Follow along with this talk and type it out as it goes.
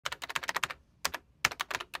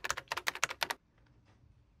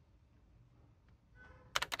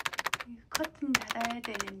커튼 닫아야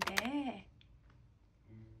되는데.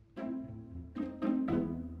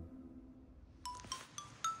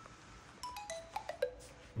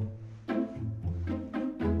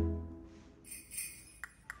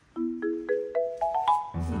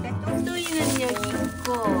 그러니까 똥똥이는 여기 있고,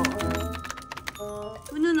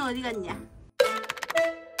 은우는 어디 갔냐?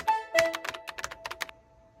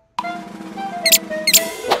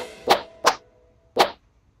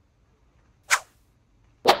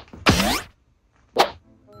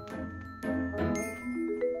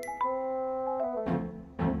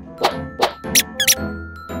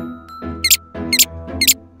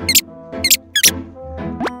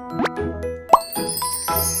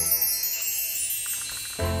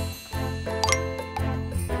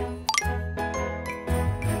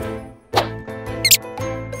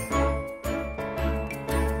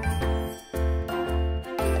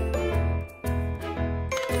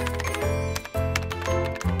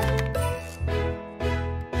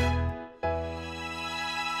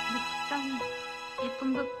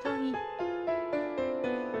 예쁜 복덩이.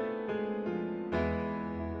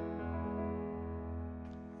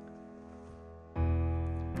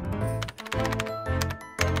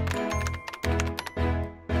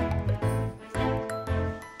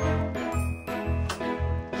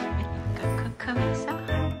 캄캄해서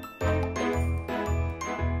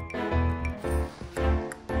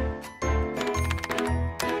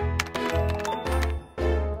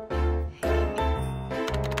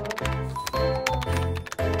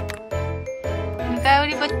누가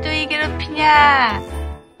우리 복덩이 괴롭히냐?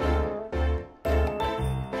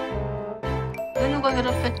 은우가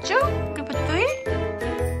괴롭혔죠? 우리 복덩이?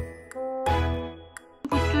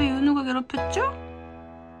 복덩이 은우가 괴롭혔죠?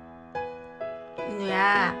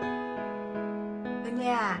 은우야,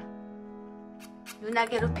 은우야, 누나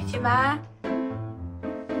괴롭히지 마. 우리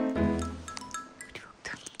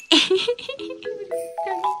복덩이. 우리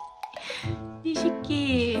복덩이. 이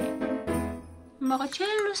새끼 엄마가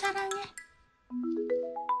제일로 사랑해.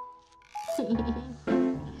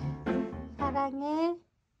 사랑해.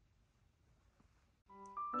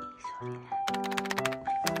 이 소리는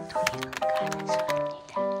우리 복덩이가 하는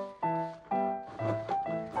소리입니다.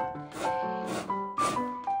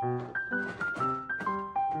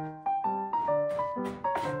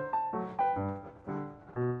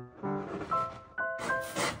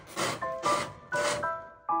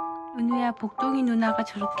 은우야, 복덩이 누나가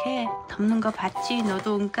저렇게 덮는 거 봤지?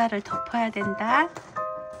 너도 은가를 덮어야 된다.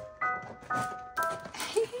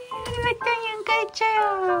 복덩이 은가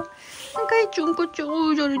했죠요. 은가 했죠, 은가 했죠.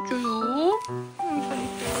 오, 잘했죠요.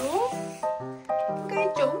 잘했죠요. 은가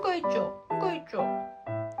했죠, 은가 했죠, 은가 했죠.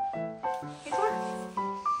 이리 와.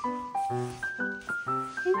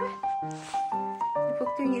 이리 와. 우리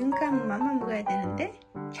복덩이 은가 하면 맘만 먹어야 되는데?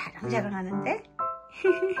 자랑자랑 하는데?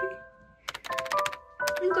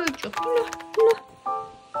 은가 했죠. 일로 와, 일로 와.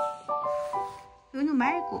 은우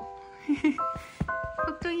말고.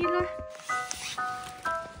 복덩이 일로 와.